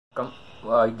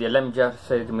இது L.M.G.R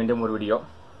இது மீண்டும் ஒரு வீடியோ.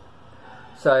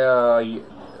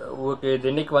 ஓகே, இது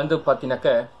இன்னைக்கு வந்து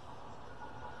பார்த்தீங்கன்னாக்க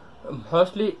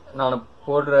மோஸ்ட்லி நான்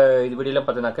போடுற இது வீடியோலாம்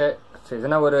பார்த்தீங்கன்னாக்க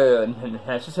எதனா ஒரு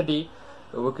நெசசிட்டி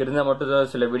ஓகே இருந்தால்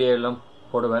மட்டும்தான் சில வீடியோ எல்லாம்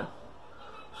போடுவேன்.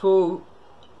 ஸோ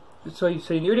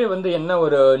இந்த வீடியோ வந்து என்ன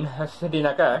ஒரு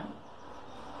நெசசிட்டினாக்கா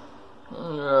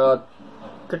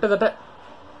கிட்டத்தட்ட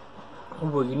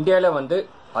இந்தியாவில் வந்து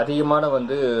அதிகமான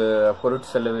வந்து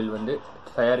பொருட்செலவில் வந்து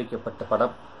தயாரிக்கப்பட்ட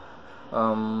படம்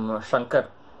ஷங்கர்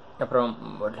அப்புறம்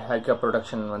ஹைக்கா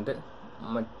ப்ரொடக்ஷன் வந்து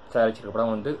தயாரிச்சிருக்க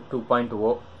படம் வந்து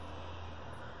 2.0.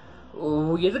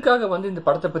 எதுக்காக வந்து இந்த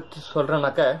படத்தை பற்றி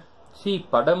சொல்கிறேன்னாக்கா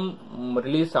படம்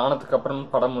ரிலீஸ் ஆனதுக்கு அப்புறம்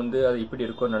படம் வந்து அது இப்படி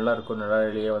இருக்கும் நல்லா இருக்கும் நல்லா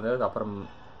இல்லையே வந்து அது அப்புறம்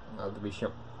அது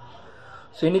விஷயம்.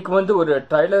 ஸோ இன்னைக்கு வந்து ஒரு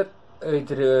ட்ரைலர்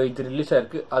இது ரிலீஸ்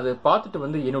ஆயிருக்கு. அது பார்த்துட்டு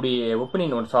வந்து என்னுடைய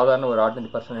ஒப்பீனியன் ஒரு சாதாரண ஒரு ஆர்டினரி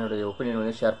பர்சனுடைய ஒப்பீனியன்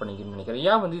வந்து ஷேர் பண்ணிக்கணும்னு நினைக்கிறேன்.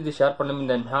 ஏன் வந்து இது ஷேர் பண்ணணும்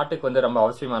இந்த நாட்டுக்கு வந்து ரொம்ப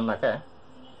அவசியமானாக்க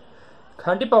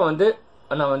கண்டிப்பாக வந்து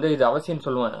நான் வந்து இது அவசியம்னு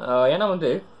சொல்லுவேன். ஏன்னா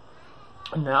வந்து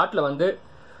நாட்டில் வந்து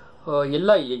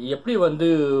எல்லா எப்படி வந்து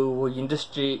ஒரு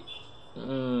இண்டஸ்ட்ரி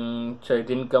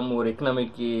இன்கம் ஒரு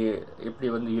எக்கனாமிக்கு எப்படி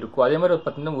வந்து இருக்கும் அதே மாதிரி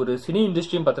பார்த்தீங்கன்னா ஒரு சினி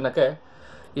இண்டஸ்ட்ரியும் பார்த்தீங்கன்னாக்க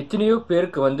எத்தனையோ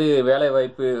பேருக்கு வந்து வேலை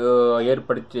வாய்ப்பு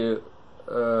ஏற்படுத்தி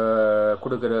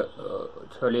கொடுக்குற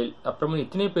தொழில் அப்புறமா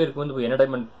இத்தனை பேருக்கு வந்து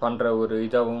என்டர்டைன்மெண்ட் பண்ணுற ஒரு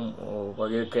இதாகவும்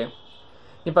இருக்கு.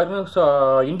 இப்போ பார்த்தீங்கன்னா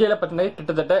இந்தியாவில் பார்த்தீங்கன்னா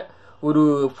கிட்டத்தட்ட ஒரு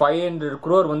 500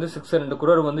 crore வந்து 600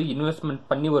 crore வந்து இன்வெஸ்ட்மெண்ட்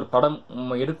பண்ணி ஒரு படம்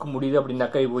எடுக்க முடியுது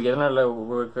அப்படின்னாக்கா இப்போ எதனால்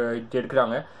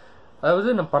எடுக்கிறாங்க. அதாவது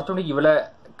நம்ம படத்தோட இவ்வளோ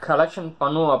கலெக்ஷன்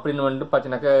பண்ணும் அப்படின்னு வந்து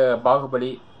பார்த்தீங்கன்னாக்கா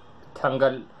பாகுபலி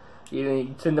தங்கல்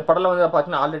இந்த படம்லாம் வந்து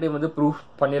பார்த்தீங்கன்னா ஆல்ரெடி வந்து ப்ரூஃப்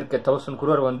பண்ணியிருக்கேன். 1000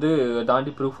 crore வந்து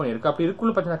தாண்டி ப்ரூஃப் பண்ணியிருக்கு. அப்படி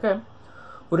இருக்குள்ள பார்த்தீங்கன்னாக்கா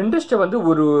ஒரு இண்டஸ்ட்ரி வந்து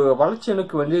ஒரு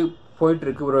வளர்ச்சியனுக்கு வந்து போயிட்டு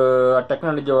இருக்கு. ஒரு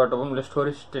டெக்னாலஜி ஆகட்டும் இல்லை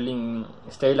ஸ்டோரி டெல்லிங்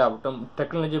ஸ்டைல் ஆகட்டும்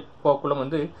டெக்னாலஜி போக்குள்ள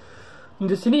வந்து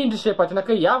இந்த சினி இண்டஸ்ட்ரியை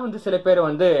பார்த்தீங்கன்னாக்கா ஏன் வந்து சில பேர்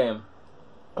வந்து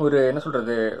ஒரு என்ன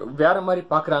சொல்றது வேற மாதிரி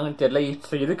பார்க்குறாங்கன்னு தெரியல.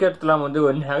 எதுக்கு இடத்துலாம் வந்து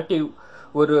ஒரு நெகட்டிவ்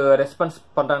ஒரு ரெஸ்பான்ஸ்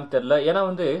பண்ணுறாங்கன்னு தெரியல. ஏன்னா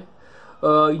வந்து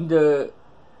இந்த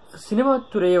சினிமா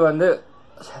துறையை வந்து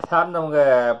சார்ந்தவங்க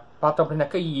பார்த்தோம்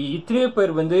அப்படின்னாக்கா இத்தனையோ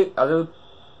பேர் வந்து அதாவது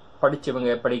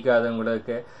படித்தவங்க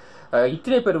படிக்காதவங்களுக்கு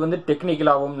இத்தனை பேர் வந்து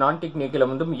டெக்னிக்கலாகவும் நான்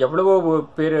டெக்னிக்கலாகவும் வந்து எவ்வளவோ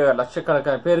பேர்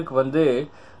லட்சக்கணக்கான பேருக்கு வந்து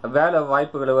வேலை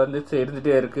வாய்ப்புகளை வந்து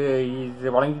இருந்துகிட்டே இருக்கு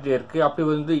இது வழங்கிட்டே இருக்கு. அப்படி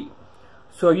வந்து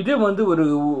ஸோ இது வந்து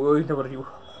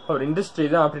ஒரு இண்டஸ்ட்ரி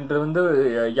தான் அப்படின்றது வந்து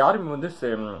யாருமே வந்து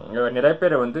நிறைய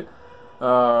பேரை வந்து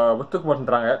ஒத்துக்க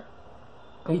பண்ணுறாங்க.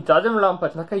 இது அதுவும் இல்லாமல்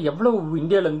பார்த்தீங்கன்னாக்கா எவ்வளோ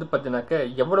இந்தியாவிலேருந்து பார்த்தீங்கன்னாக்கா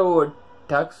எவ்வளோ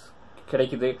டேக்ஸ்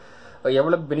கிடைக்குது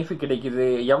எவ்வளோ பெனிஃபிட் கிடைக்குது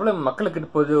எவ்வளோ மக்களுக்கு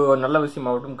இப்போது நல்ல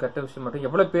விஷயமாகட்டும் கெட்ட விஷயமாகட்டும்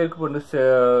எவ்வளோ பேருக்கு வந்து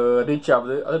ரீச்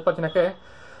ஆகுது. அது பார்த்தீங்கன்னாக்கா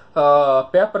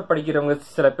பேப்பர் படிக்கிறவங்க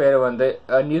சில பேர் வந்து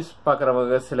நியூஸ்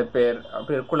பார்க்குறவங்க சில பேர்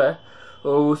அப்படி இருக்குள்ள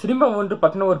சினிமா வந்து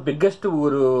பார்த்தீங்கன்னா ஒரு பிக்கெஸ்ட்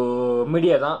ஒரு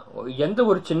மீடியா தான். எந்த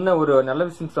ஒரு சின்ன ஒரு நல்ல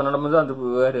விஷயம் சொன்னாலும் வந்து அந்த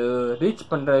ரீச்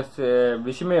பண்ணுற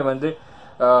விஷயமே வந்து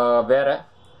வேற.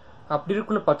 அப்படி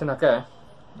இருக்குள்ள பார்த்தீங்கன்னாக்கா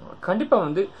கண்டிப்பாக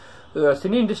வந்து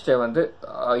சினி இண்டஸ்ட்ரியை வந்து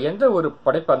எந்த ஒரு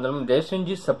படைப்பாக இருந்தாலும் தயவு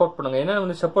செஞ்சு சப்போர்ட் பண்ணுங்க. ஏன்னா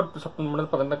வந்து சப்போர்ட் பண்ணது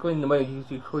பார்த்தீங்கன்னாக்கா இந்த மாதிரி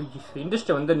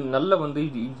இண்டஸ்ட்ரி வந்து நல்ல வந்து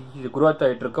இது குரோத்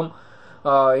ஆகிட்டு இருக்கும்.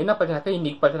 என்ன பார்த்தீங்கன்னாக்கா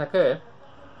இன்னைக்கு பார்த்தீங்கன்னாக்கா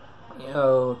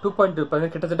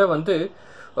 2.2 கிட்டத்தட்ட வந்து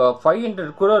 500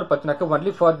 crore பார்த்தீங்கன்னாக்கா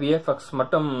ஒன்லி ஃபார் VFX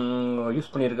மட்டும்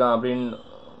யூஸ் பண்ணியிருக்கான் அப்படின்னு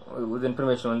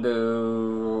இன்ஃபர்மேஷன் வந்து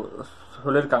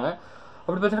சொல்லியிருக்காங்க.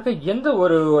 அப்படி பார்த்தீங்கன்னாக்கா எந்த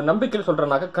ஒரு நம்பிக்கையில்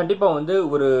சொல்கிறேன்னாக்கா கண்டிப்பாக வந்து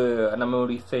ஒரு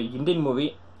நம்மளுடைய இந்தியன் மூவி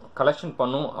கலெக்ஷன்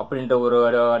பண்ணும் அப்படின்ற ஒரு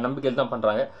நம்பிக்கையில் தான்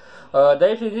பண்ணுறாங்க.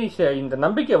 தயவுசெஞ்சு இந்த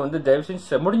நம்பிக்கை வந்து தயவு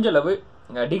செஞ்சு முடிஞ்ச அளவு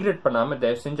டிகிரேட் பண்ணாமல்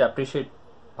தயவு செஞ்சு அப்ரிஷியேட்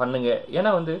பண்ணுங்க.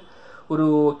 ஏன்னா வந்து ஒரு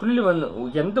தொழில் வந்து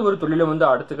எந்த ஒரு தொழிலும் வந்து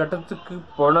அடுத்த கட்டத்துக்கு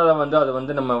போனாதான் வந்து அது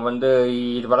வந்து நம்ம வந்து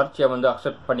இது வளர்ச்சியை வந்து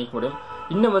அக்செப்ட் பண்ணிக்க முடியும்.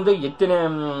 இன்னும் வந்து எத்தனை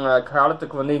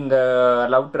காலத்துக்கு வந்து இந்த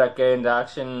லவ் ட்ராக்கு இந்த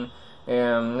ஆக்ஷன்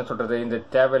என்ன சொல்கிறது இந்த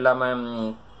தேவையில்லாமல்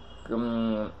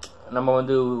நம்ம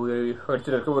வந்து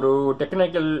எடுத்துகிட்டு இருக்க ஒரு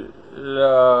டெக்னிக்கல்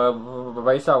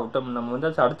வயசாகட்டும் நம்ம வந்து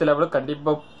அடுத்த லெவலில்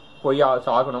கண்டிப்பாக போய்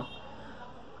ஆகணும்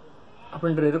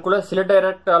அப்படின்ற இதுக்குள்ள சில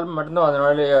டைரக்டால் மட்டும்தான்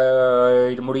அதனால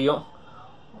இது முடியும்.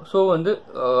 ஸோ வந்து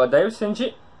தயவு செஞ்சு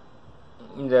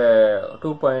இந்த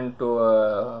 2.2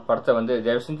 படத்தை வந்து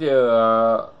தயவு செஞ்சு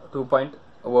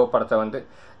 2.0 படத்தை வந்து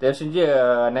தயவு செஞ்சு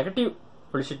நெகட்டிவ்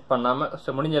புலிஷிட்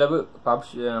பண்ணாமல் முடிஞ்ச அளவு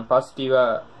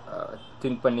பாசிட்டிவாக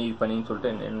திங்க் பண்ணி இது பண்ணின்னு சொல்லிட்டு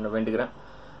என்ன வேண்டுகிறேன்.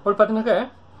 அப்படி பார்த்தீங்கன்னாக்கா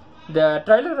இந்த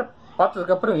ட்ரைலரை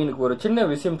பார்த்ததுக்கப்புறம் எனக்கு ஒரு சின்ன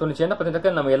விஷயம் தோணுச்சு. என்ன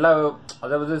பார்த்தீங்கன்னாக்கா நம்ம எல்லா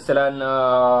அதாவது சில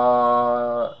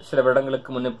இடங்களுக்கு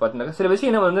முன்னே பார்த்தீங்கன்னாக்கா சில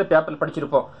விஷயம் நம்ம வந்து பேப்பரில்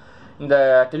படிச்சிருப்போம். இந்த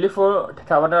டெலிஃபோன்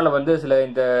டவர்னால வந்து சில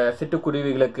இந்த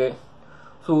சிட்டுக்குருவிகளுக்கு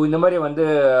ஸோ ஸோ இந்த மாதிரி வந்து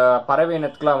பறவை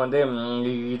இனத்துக்குலாம் வந்து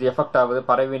இது எஃபெக்ட் ஆகுது,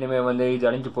 பறவை இனமே வந்து இது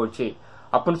அழிஞ்சு போச்சு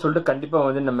அப்படின்னு சொல்லிட்டு கண்டிப்பாக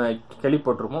வந்து நம்ம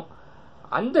கேள்விப்பட்டிருப்போம்.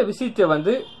 அந்த விஷயத்தை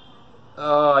வந்து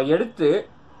எடுத்து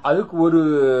அதுக்கு ஒரு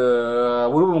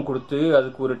உருவம் கொடுத்து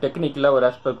அதுக்கு ஒரு டெக்னிக்கலாக ஒரு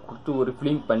ஆஸ்பெக்ட் கொடுத்து ஒரு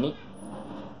ஃபிலிம் பண்ணி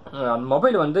அந்த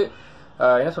மொபைல் வந்து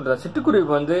என்ன சொல்கிறது,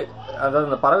 சிட்டுக்குருவி வந்து அதாவது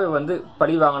அந்த பறவை வந்து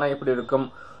பழி வாங்கினா எப்படி இருக்கும்.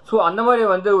 ஸோ அந்த மாதிரி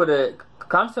வந்து ஒரு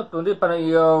கான்செப்ட் வந்து இப்போ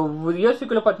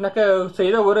யோசிக்குள்ள பார்த்தீங்கன்னாக்கா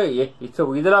செய்த ஒரு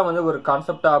இதெல்லாம் வந்து ஒரு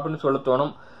கான்செப்டா அப்படின்னு சொல்ல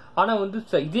தோணும். ஆனால் வந்து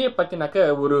இதே பார்த்தீங்கன்னாக்க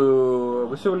ஒரு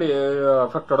விஷுவல்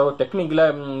எஃபெக்டோட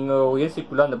டெக்னிக்கலாக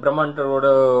ஏசிக்குள்ள அந்த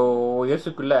பிரம்மாண்டோட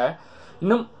ஏசிக்குள்ள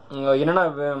இன்னும் என்னென்னா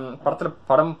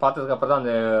படம் பார்த்ததுக்கு அப்புறம் தான்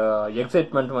அந்த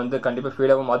எக்ஸைட்மெண்ட் வந்து கண்டிப்பாக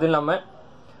ஃபீல் ஆகும். அதுவும்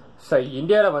இல்லாமல்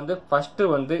இந்தியாவில் வந்து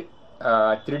ஃபஸ்ட்டு வந்து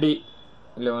 3D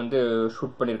வந்து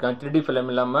ஷூட் பண்ணியிருக்காங்க. 3D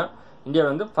ஃபிலிம் இல்லாமல்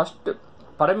இந்தியாவில் வந்து ஃபஸ்ட்டு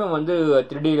படமே வந்து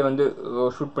 3Dயில் வந்து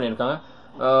ஷூட் பண்ணியிருக்காங்க.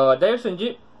 தயவு செஞ்சு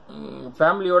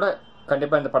ஃபேமிலியோட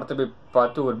கண்டிப்பாக இந்த படத்தை போய்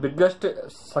பார்த்து ஒரு பிக்கஸ்ட்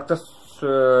சக்ஸஸ்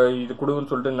இது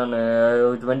கொடுக்குன்னு சொல்லிட்டு நான்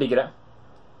இது வேண்டிக்கிறேன்.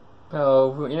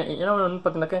 ஏன்னா வந்து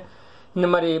பார்த்தீங்கன்னாக்க இந்த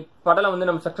மாதிரி படம் வந்து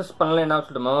நம்ம சக்ஸஸ் பண்ணலாம் என்ன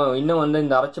சொல்லிட்டோமோ இன்னும் வந்து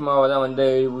இந்த அரைச்ச மாவை தான் வந்து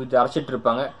இது அரைச்சிட்டு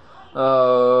இருப்பாங்க.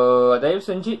 தயவு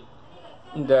செஞ்சு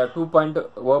இந்த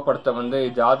 2.0 படத்தை வந்து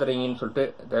இது ஆதரிங்கன்னு சொல்லிட்டு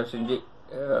தயவு செஞ்சு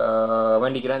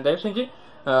வேண்டிக்கிறேன். தயவு செஞ்சு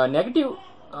நெகட்டிவ்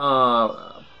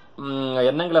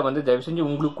எண்ணங்களை வந்து தயவு செஞ்சு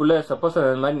உங்களுக்குள்ள சப்போஸ்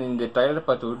அது மாதிரி இந்த ட்ரைலரை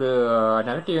பார்த்து விட்டு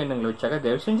நெகட்டிவ் எண்ணங்களை வச்சாக்க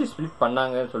தயவு செஞ்சு ஸ்பிளிட்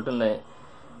பண்ணாங்கன்னு சொல்லிட்டு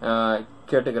நான்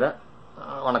கேட்டுக்கிறேன்.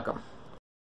 வணக்கம்.